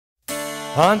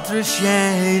Entre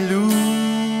Chien et Loup,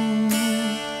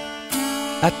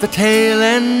 at the tail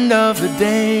end of the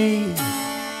day,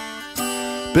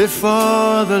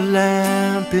 before the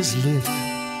lamp is lit,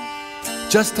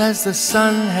 just as the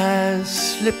sun has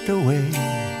slipped away,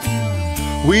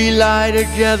 we lie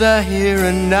together here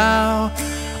and now.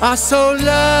 I so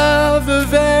love the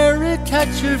very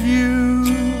touch of you.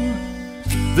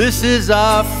 This is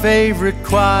our favorite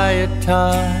quiet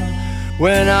time,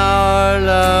 when our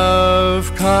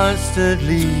love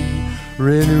constantly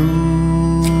renews.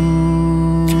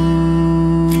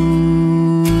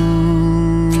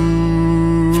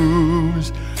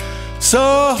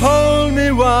 So hold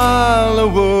me while the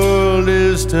world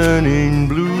is turning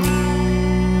blue.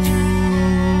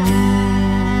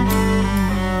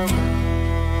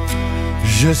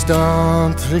 Juste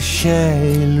entre Chien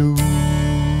et Loup.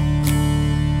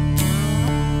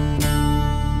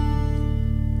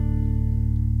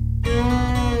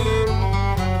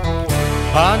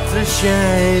 Entre Chien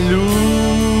et Loup,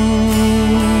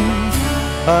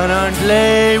 en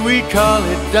anglais we call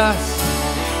it dusk,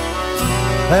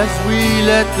 as we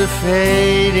let the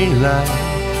fading light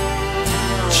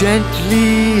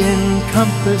gently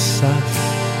encompass us.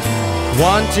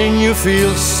 Wanting you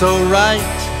feels so right,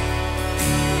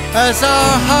 as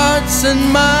our hearts and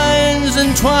minds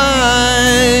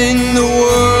entwine. The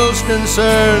world's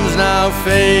concerns now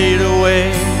fade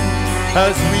away,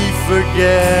 as we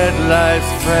forget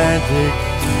life's frantic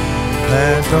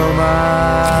pantomime.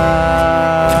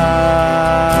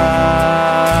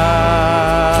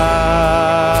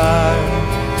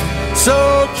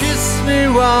 So kiss me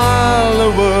while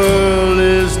the world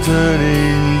is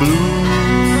turning blue.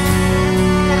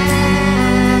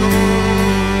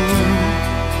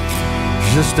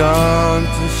 Juste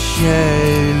entre Chien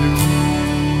et Loup.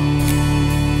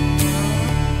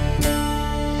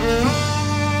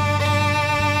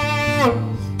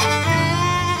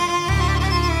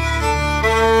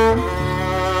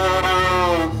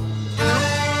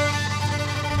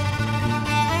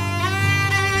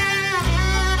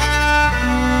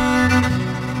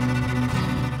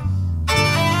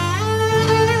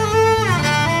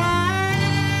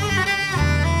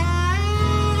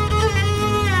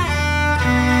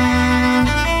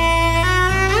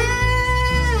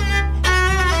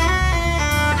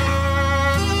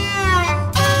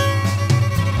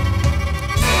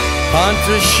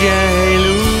 Entre Chien et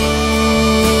Loup,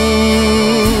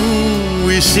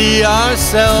 we see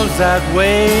ourselves that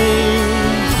way,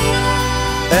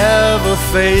 ever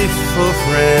faithful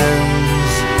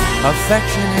friends,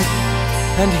 affectionate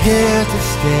and here to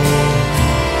stay,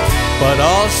 but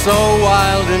also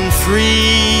wild and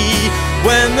free.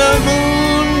 When the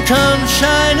moon comes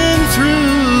shining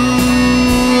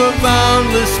through, a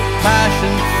boundless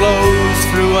passion flows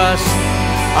through us.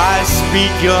 I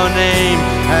speak your name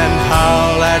and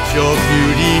howl at your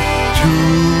beauty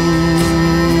too.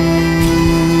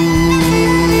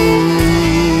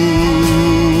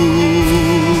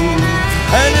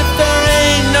 And if there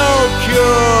ain't no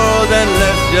cure, then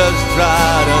let's just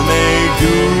try to make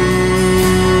do.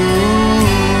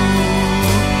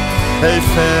 Et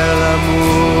faire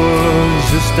l'amour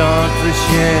juste entre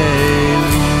Chien et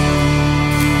Loup.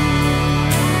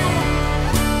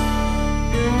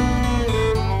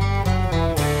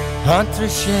 Entre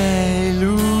Chien et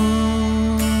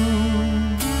Loup,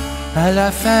 à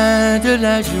la fin de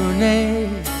la journée,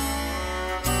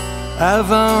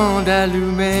 avant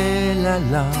d'allumer la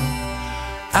lampe,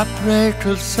 après que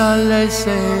le soleil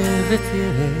s'est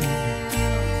retiré,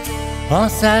 on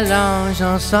s'allonge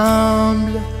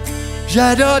ensemble.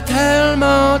 J'adore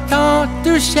tellement t'en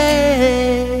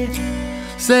toucher,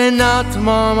 c'est notre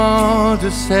moment de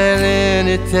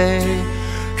sérénité,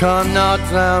 quand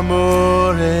notre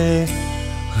amour est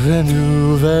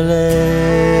renouvelé.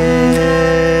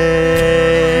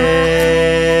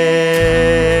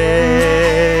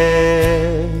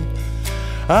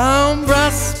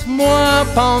 Embrasse-moi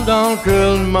pendant que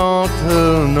le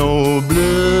manteau au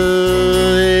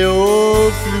bleu et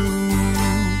au flou,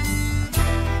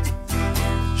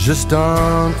 juste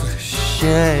entre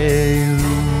Chien et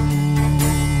Loup.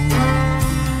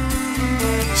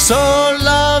 So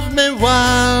love me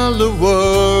while the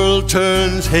world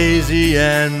turns hazy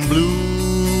and blue.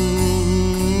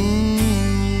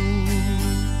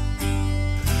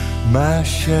 Ma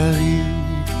chérie,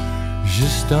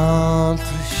 juste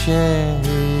entre Chien